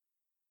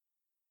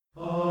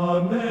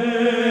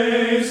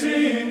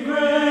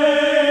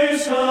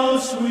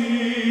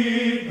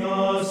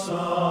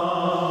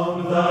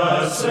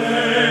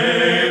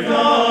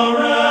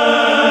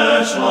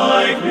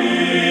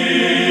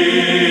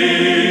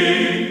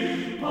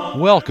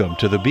Welcome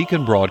to the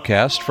Beacon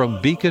broadcast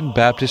from Beacon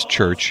Baptist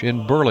Church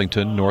in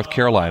Burlington, North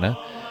Carolina,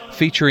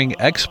 featuring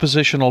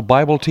expositional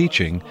Bible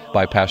teaching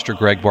by Pastor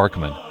Greg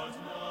Barkman.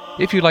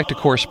 If you'd like to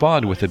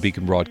correspond with the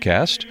Beacon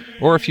broadcast,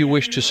 or if you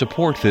wish to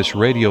support this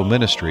radio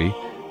ministry,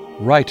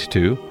 write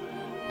to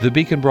the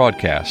Beacon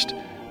Broadcast,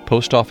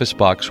 Post Office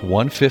Box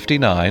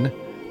 159,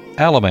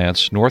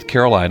 Alamance, North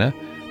Carolina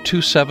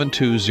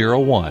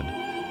 27201,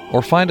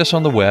 or find us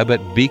on the web at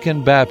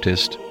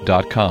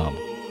beaconbaptist.com.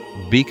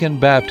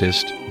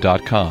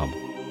 beaconbaptist.com.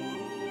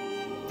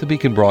 The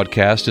Beacon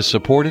broadcast is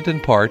supported in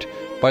part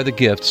by the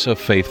gifts of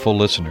faithful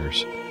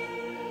listeners.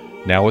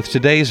 Now with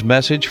today's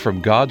message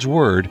from God's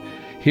Word,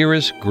 here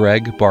is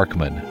Greg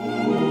Barkman.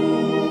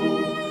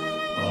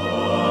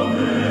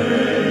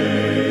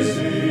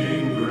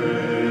 Amazing Grace.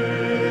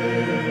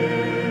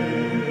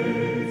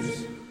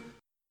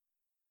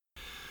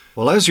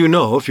 Well, as you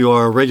know, if you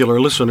are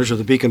regular listeners of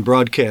the Beacon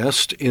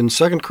broadcast, in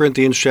 2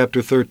 Corinthians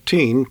chapter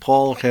 13,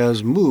 Paul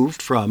has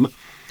moved from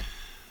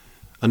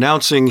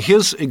announcing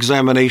his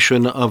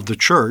examination of the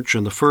church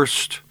in the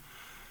first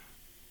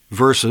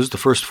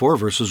four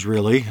verses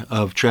really,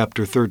 of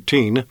chapter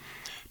 13,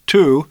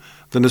 to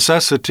the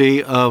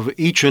necessity of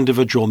each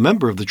individual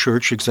member of the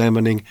church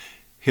examining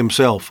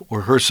himself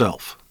or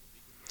herself.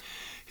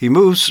 He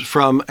moves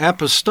from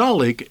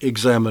apostolic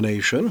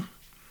examination,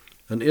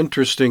 an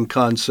interesting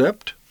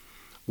concept,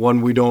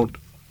 one we don't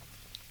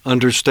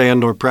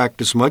understand or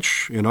practice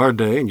much in our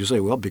day. And you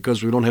say, well,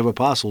 because we don't have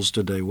apostles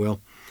today.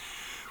 Well,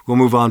 we'll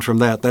move on from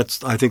that.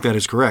 I think that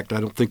is correct. I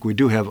don't think we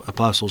do have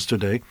apostles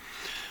today.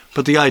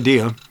 But the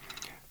idea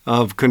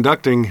of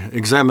conducting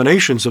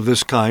examinations of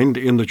this kind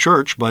in the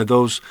church by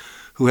those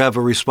who have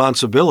a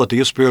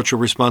spiritual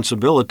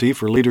responsibility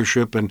for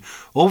leadership and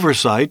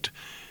oversight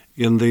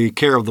in the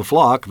care of the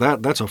flock,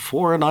 that's a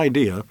foreign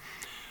idea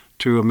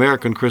to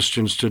American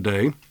Christians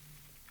today.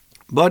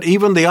 But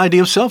even the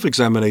idea of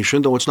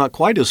self-examination, though it's not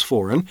quite as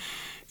foreign,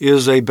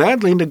 is a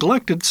badly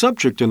neglected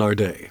subject in our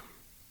day.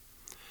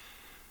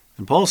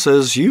 And Paul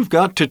says, you've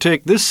got to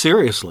take this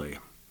seriously.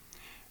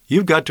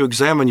 You've got to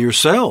examine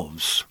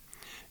yourselves.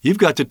 You've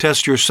got to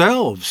test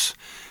yourselves.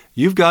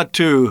 You've got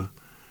to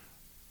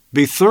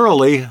be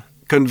thoroughly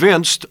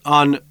convinced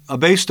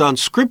based on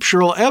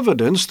scriptural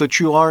evidence that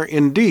you are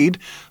indeed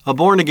a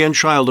born-again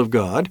child of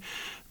God,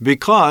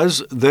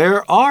 because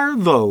there are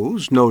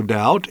those, no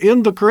doubt,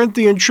 in the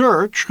Corinthian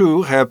church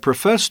who have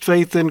professed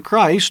faith in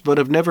Christ but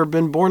have never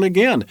been born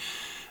again.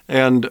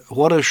 And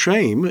what a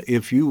shame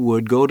if you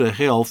would go to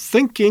hell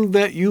thinking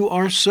that you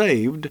are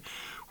saved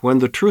when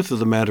the truth of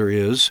the matter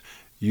is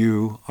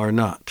you are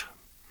not.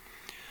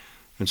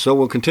 And so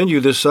we'll continue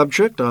this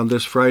subject on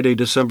this Friday,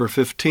 December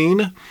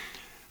 15,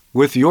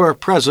 with your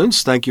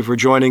presence. Thank you for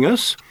joining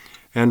us.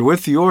 And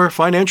with your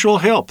financial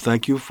help.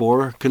 Thank you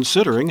for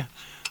considering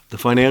the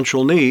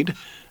financial need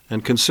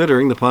and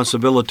considering the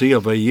possibility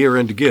of a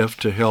year-end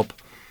gift to help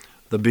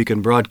the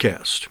Beacon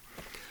broadcast.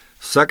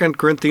 2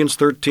 Corinthians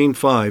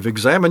 13:5,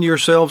 examine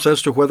yourselves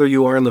as to whether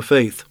you are in the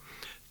faith.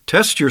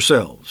 Test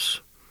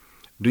yourselves.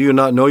 Do you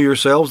not know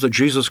yourselves that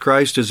Jesus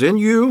Christ is in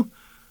you?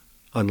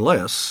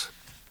 Unless,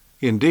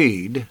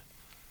 indeed,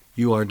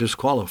 you are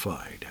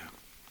disqualified.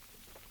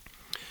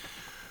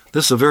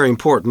 This is a very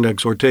important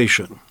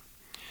exhortation.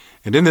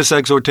 And in this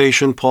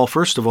exhortation, Paul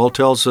first of all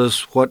tells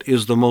us what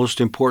is the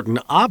most important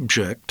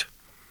object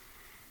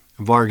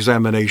of our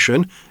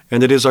examination,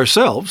 and it is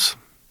ourselves.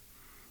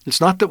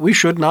 It's not that we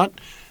should not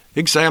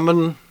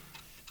examine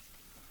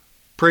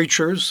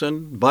preachers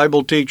and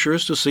Bible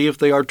teachers to see if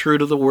they are true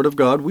to the Word of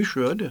God. We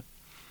should.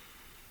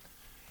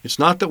 It's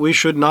not that we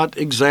should not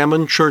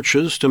examine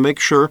churches to make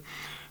sure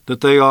that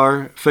they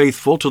are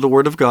faithful to the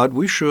Word of God.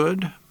 We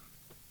should.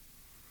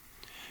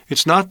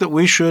 It's not that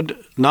we should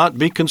not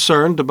be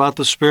concerned about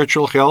the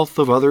spiritual health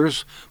of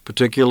others,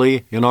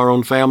 particularly in our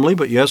own family,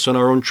 but yes, in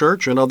our own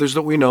church and others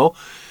that we know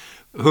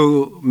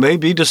who may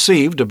be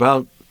deceived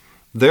about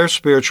their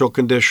spiritual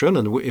condition.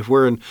 And if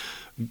we're in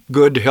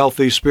good,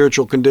 healthy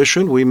spiritual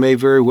condition, we may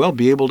very well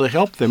be able to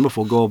help them if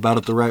we'll go about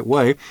it the right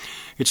way.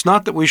 It's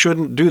not that we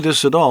shouldn't do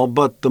this at all,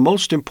 but the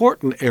most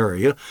important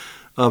area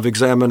of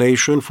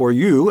examination for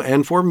you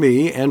and for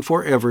me and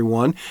for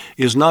everyone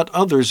is not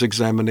others'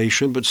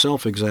 examination, but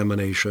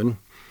self-examination.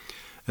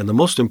 And the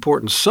most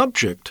important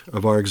subject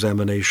of our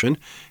examination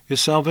is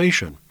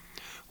salvation.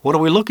 What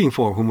are we looking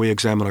for when we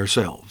examine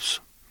ourselves?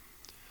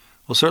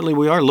 Well, certainly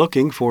we are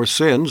looking for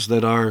sins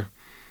that are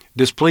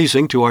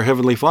displeasing to our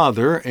Heavenly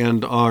Father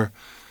and are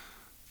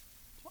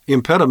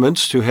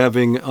impediments to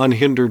having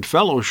unhindered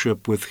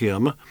fellowship with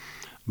Him.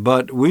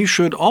 But we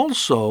should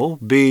also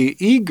be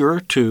eager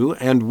to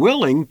and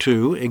willing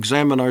to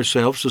examine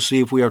ourselves to see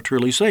if we are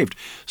truly saved.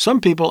 Some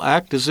people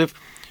act as if,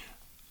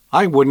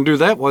 I wouldn't do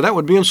that. Well, that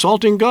would be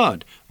insulting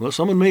God. Well,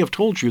 someone may have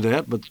told you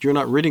that, but you're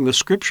not reading the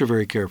Scripture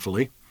very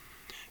carefully.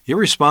 You're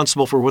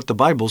responsible for what the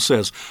Bible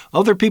says.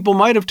 Other people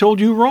might have told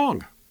you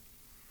wrong.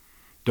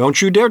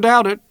 Don't you dare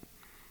doubt it.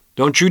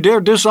 Don't you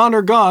dare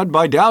dishonor God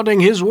by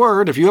doubting His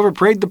Word. If you ever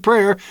prayed the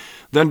prayer,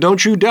 then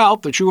don't you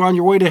doubt that you are on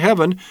your way to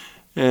heaven.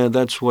 And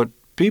that's what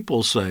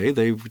people say.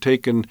 They've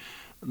taken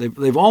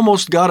They've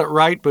almost got it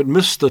right, but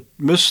missed the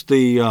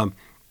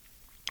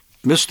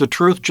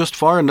truth just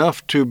far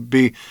enough to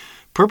be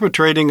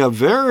perpetrating a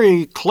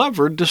very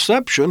clever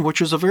deception, which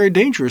is a very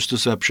dangerous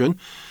deception.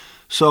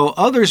 So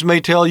others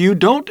may tell you,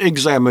 don't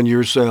examine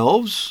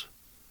yourselves,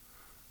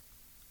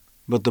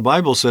 but the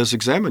Bible says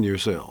examine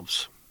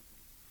yourselves.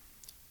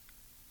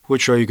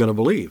 Which are you going to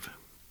believe?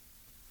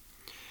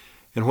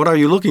 And what are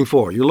you looking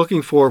for? You're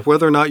looking for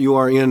whether or not you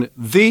are in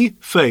the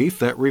faith.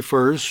 That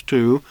refers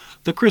to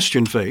the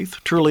Christian faith,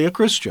 truly a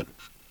Christian.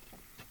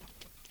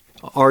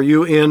 Are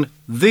you in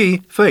the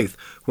faith?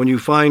 When you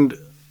find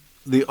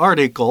the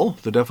article,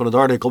 the definite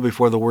article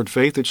before the word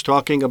faith, it's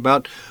talking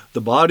about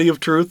the body of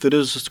truth that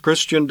is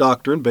Christian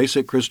doctrine,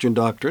 basic Christian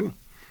doctrine.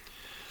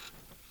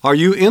 Are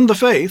you in the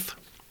faith?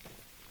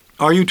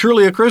 Are you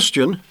truly a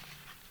Christian?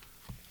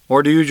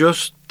 Or do you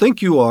just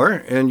think you are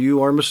and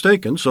you are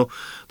mistaken? So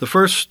the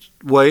first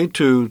way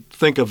to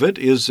think of it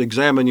is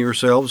examine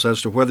yourselves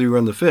as to whether you're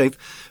in the faith.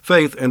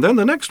 And then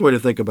the next way to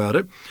think about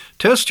it,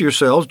 test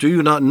yourselves. Do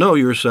you not know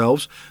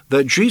yourselves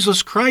that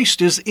Jesus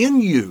Christ is in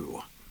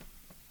you?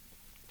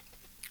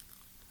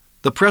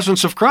 The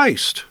presence of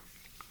Christ.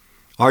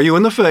 Are you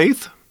in the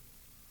faith?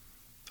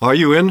 Are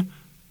you in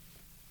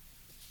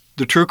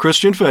the true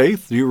Christian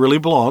faith? Do you really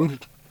belong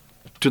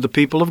to the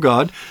people of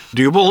God?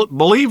 Do you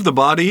believe the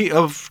body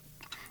of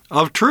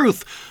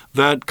truth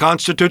that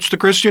constitutes the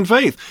Christian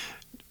faith?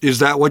 Is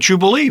that what you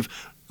believe?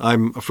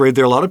 I'm afraid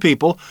there are a lot of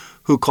people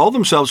who call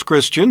themselves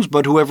Christians,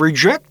 but who have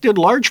rejected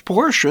large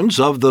portions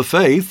of the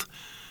faith.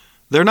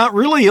 They're not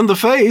really in the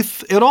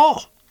faith at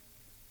all.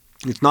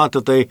 It's not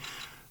that they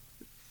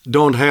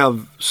don't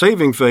have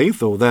saving faith,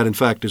 though that in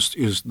fact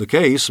is the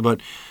case, but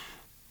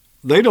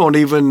they don't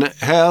even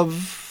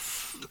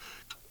have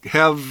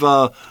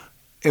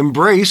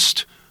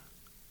embraced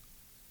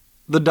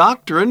the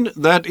doctrine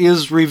that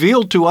is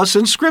revealed to us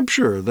in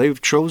Scripture.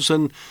 They've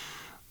chosen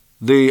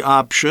the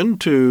option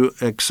to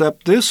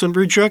accept this and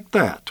reject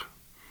that.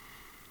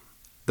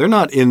 They're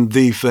not in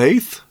the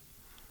faith.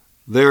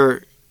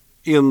 They're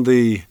in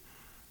the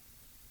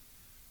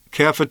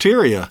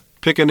cafeteria,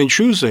 picking and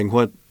choosing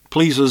what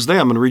pleases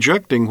them and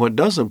rejecting what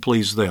doesn't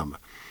please them.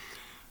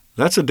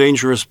 That's a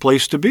dangerous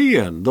place to be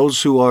in.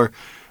 Those who are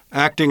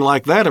acting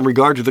like that in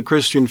regard to the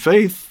Christian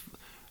faith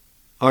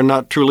are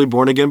not truly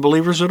born-again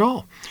believers at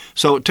all.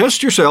 So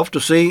test yourself to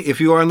see if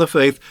you are in the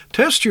faith.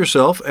 Test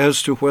yourself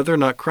as to whether or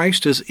not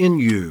Christ is in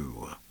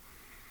you.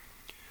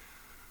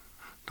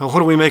 Now, what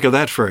do we make of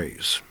that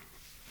phrase?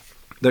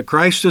 That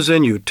Christ is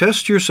in you.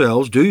 Test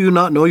yourselves. Do you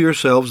not know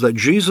yourselves that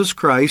Jesus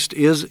Christ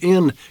is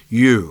in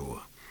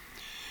you?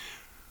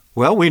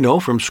 Well, we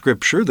know from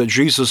Scripture that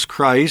Jesus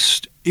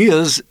Christ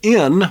is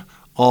in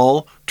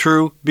all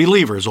true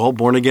believers, all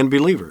born-again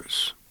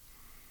believers.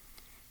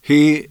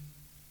 He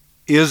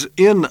is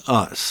in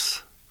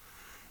us.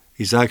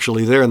 He's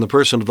actually there in the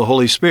person of the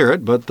Holy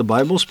Spirit, but the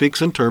Bible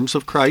speaks in terms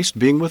of Christ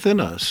being within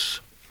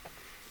us.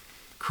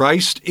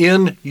 Christ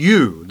in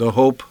you, the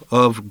hope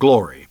of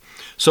glory.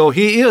 So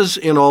he is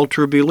in all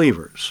true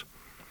believers.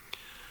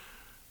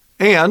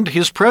 And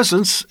his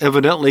presence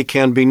evidently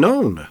can be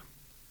known.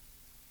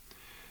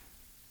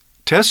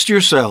 Test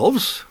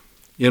yourselves.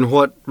 In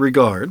what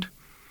regard?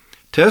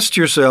 Test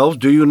yourselves.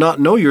 Do you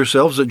not know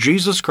yourselves that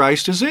Jesus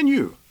Christ is in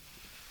you?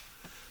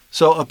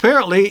 So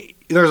apparently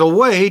there's a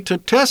way to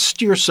test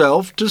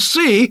yourself to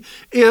see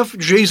if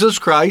Jesus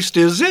Christ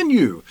is in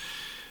you.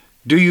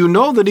 Do you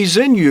know that he's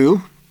in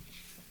you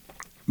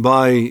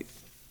by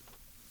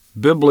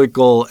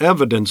biblical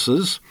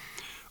evidences,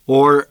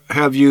 or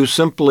have you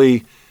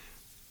simply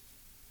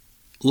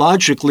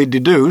logically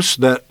deduced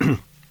that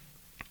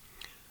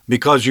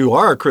because you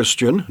are a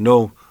Christian,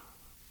 no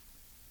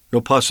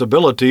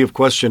possibility of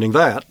questioning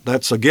that.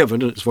 That's a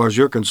given as far as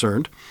you're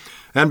concerned.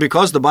 And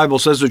because the Bible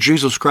says that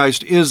Jesus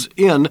Christ is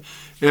in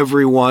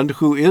everyone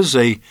who is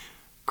a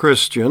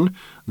Christian,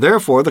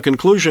 therefore the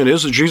conclusion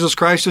is that Jesus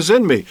Christ is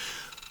in me.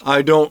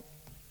 I don't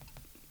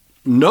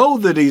know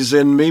that he's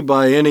in me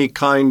by any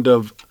kind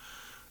of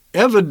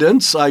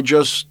evidence. I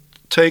just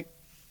take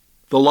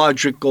the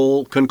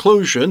logical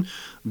conclusion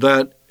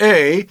that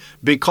A,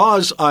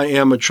 because I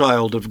am a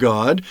child of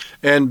God,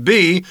 and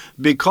B,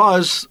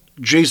 because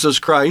Jesus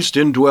Christ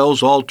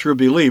indwells all true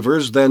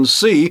believers, then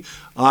C,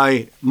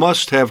 I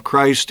must have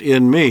Christ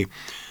in me.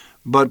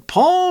 But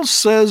Paul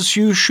says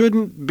you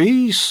shouldn't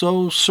be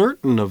so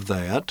certain of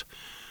that.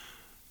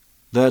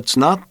 That's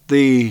not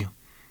the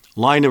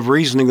line of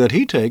reasoning that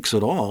he takes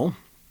at all.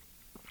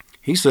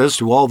 He says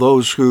to all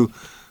those who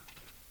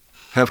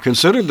have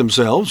considered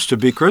themselves to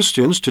be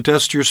Christians to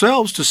test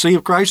yourselves to see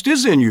if Christ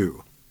is in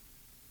you.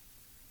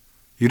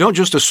 You don't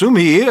just assume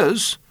he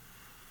is,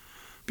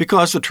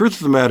 because the truth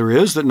of the matter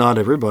is that not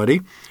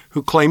everybody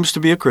who claims to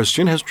be a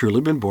Christian has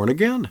truly been born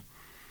again.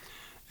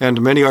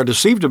 And many are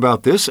deceived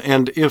about this,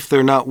 and if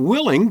they're not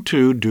willing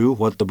to do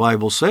what the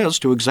Bible says,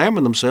 to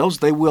examine themselves,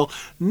 they will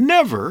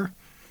never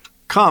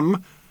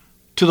come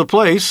to the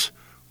place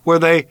where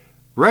they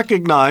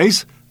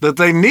recognize that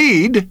they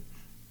need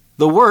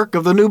the work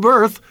of the new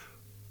birth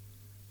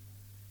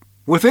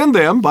within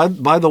them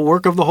by the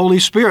work of the Holy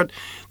Spirit.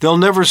 They'll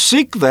never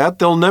seek that.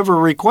 They'll never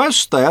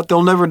request that.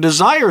 They'll never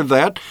desire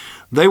that.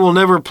 They will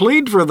never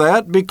plead for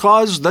that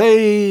because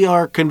they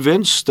are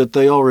convinced that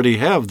they already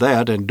have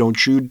that, and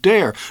don't you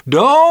dare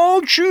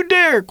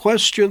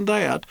question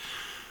that.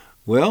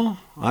 Well,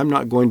 I'm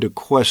not going to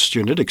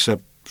question it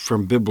except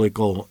from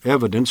biblical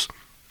evidence.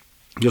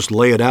 Just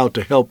lay it out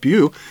to help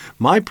you.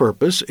 My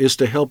purpose is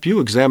to help you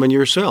examine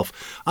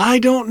yourself. I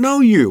don't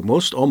know you.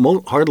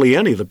 Hardly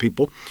any of the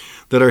people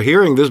that are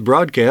hearing this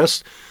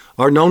broadcast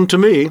are known to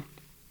me.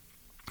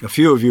 A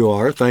few of you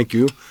are. Thank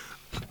you.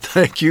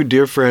 Thank you,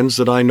 dear friends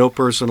that I know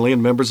personally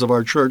and members of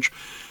our church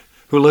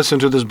who listen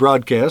to this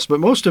broadcast. But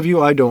most of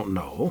you I don't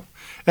know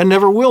and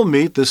never will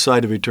meet this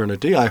side of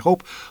eternity. I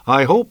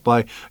hope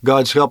by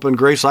God's help and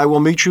grace I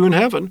will meet you in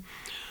heaven.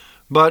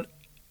 But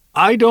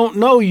I don't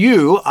know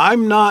you.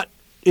 I'm not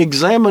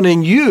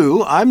examining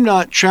you. I'm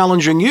not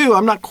challenging you.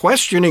 I'm not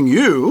questioning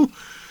you.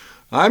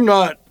 I'm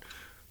not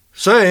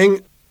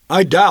saying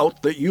I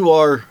doubt that you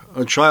are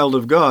a child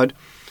of God.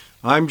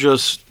 I'm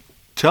just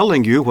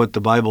telling you what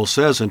the Bible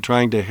says and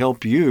trying to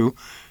help you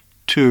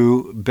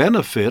to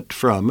benefit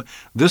from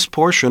this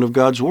portion of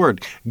God's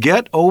Word.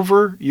 Get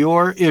over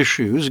your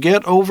issues.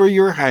 Get over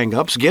your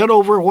hang-ups. Get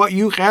over what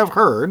you have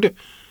heard.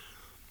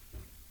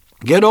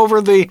 Get over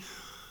the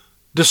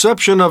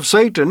deception of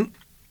Satan,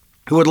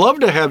 who would love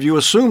to have you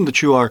assume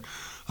that you are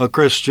a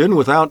Christian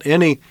without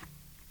any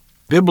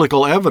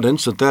biblical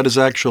evidence that that is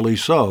actually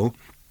so.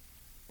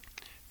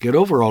 Get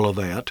over all of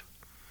that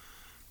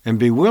and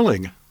be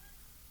willing,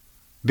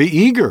 be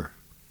eager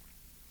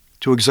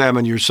to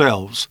examine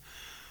yourselves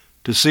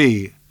to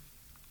see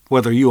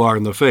whether you are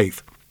in the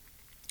faith.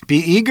 Be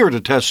eager to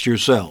test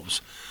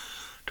yourselves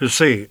to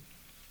see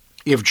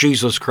if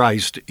Jesus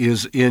Christ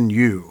is in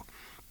you.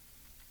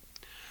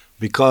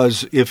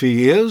 Because if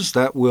he is,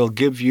 that will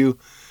give you,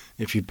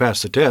 if you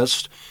pass the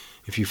test,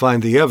 if you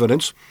find the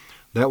evidence,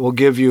 that will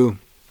give you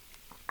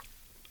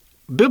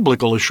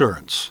biblical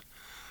assurance,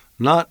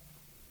 not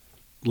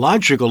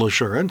logical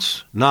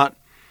assurance, not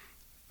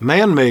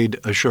man-made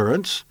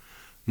assurance,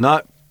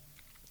 not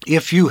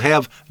if you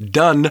have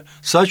done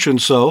such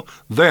and so,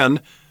 then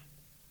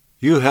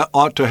you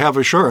ought to have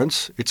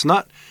assurance. It's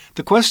not.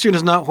 The question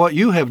is not what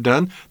you have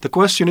done. The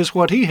question is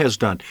what he has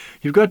done.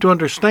 You've got to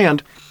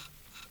understand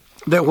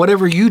that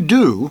whatever you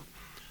do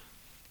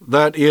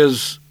that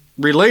is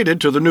related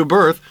to the new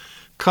birth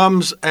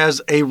comes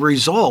as a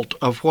result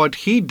of what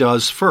he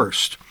does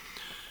first.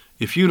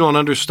 If you don't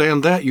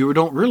understand that, you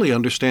don't really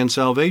understand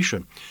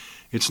salvation.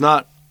 It's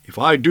not, if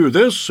I do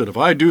this and if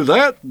I do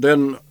that,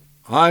 then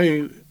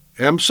I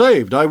am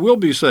saved. I will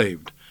be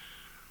saved.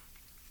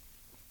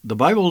 The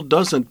Bible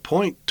doesn't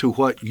point to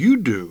what you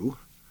do.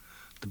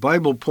 The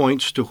Bible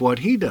points to what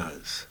he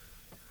does,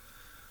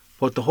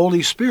 what the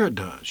Holy Spirit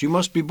does. You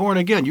must be born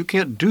again. You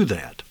can't do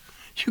that.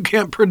 You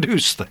can't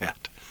produce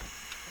that.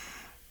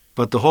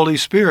 But the Holy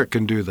Spirit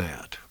can do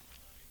that.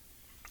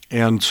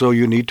 And so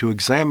you need to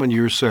examine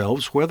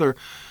yourselves whether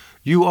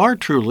you are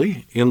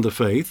truly in the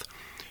faith.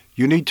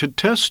 You need to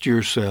test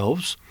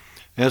yourselves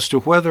as to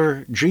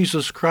whether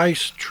Jesus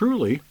Christ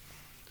truly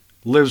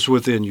lives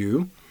within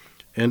you.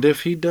 And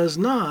if he does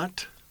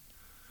not,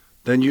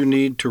 then you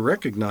need to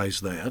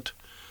recognize that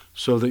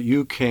so that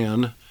you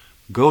can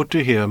go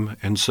to him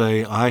and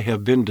say, I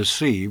have been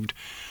deceived,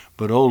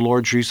 but O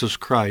Lord Jesus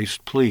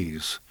Christ,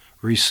 please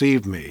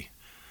receive me.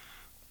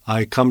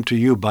 I come to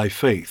you by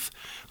faith.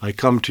 I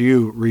come to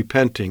you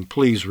repenting.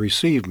 Please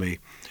receive me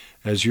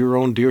as your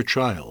own dear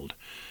child.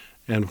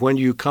 And when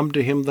you come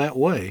to him that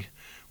way,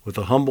 with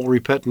a humble,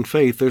 repentant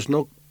faith, there's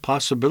no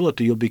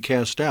possibility you'll be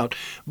cast out.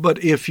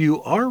 But if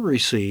you are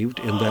received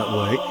in that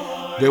way,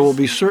 there will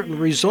be certain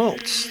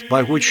results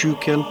by which you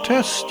can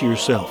test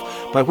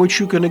yourself, by which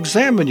you can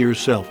examine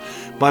yourself,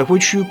 by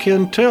which you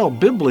can tell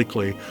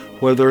biblically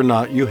whether or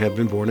not you have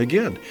been born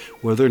again,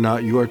 whether or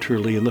not you are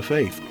truly in the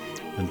faith.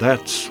 And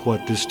that's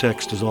what this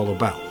text is all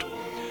about.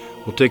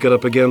 We'll take it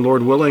up again,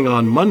 Lord willing,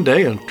 on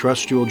Monday, and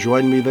trust you'll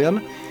join me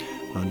then.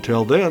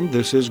 Until then,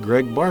 this is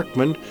Greg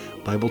Barkman,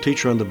 Bible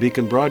teacher on the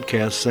Beacon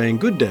Broadcast, saying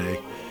good day.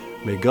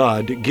 May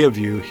God give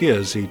you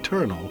his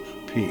eternal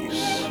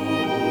peace.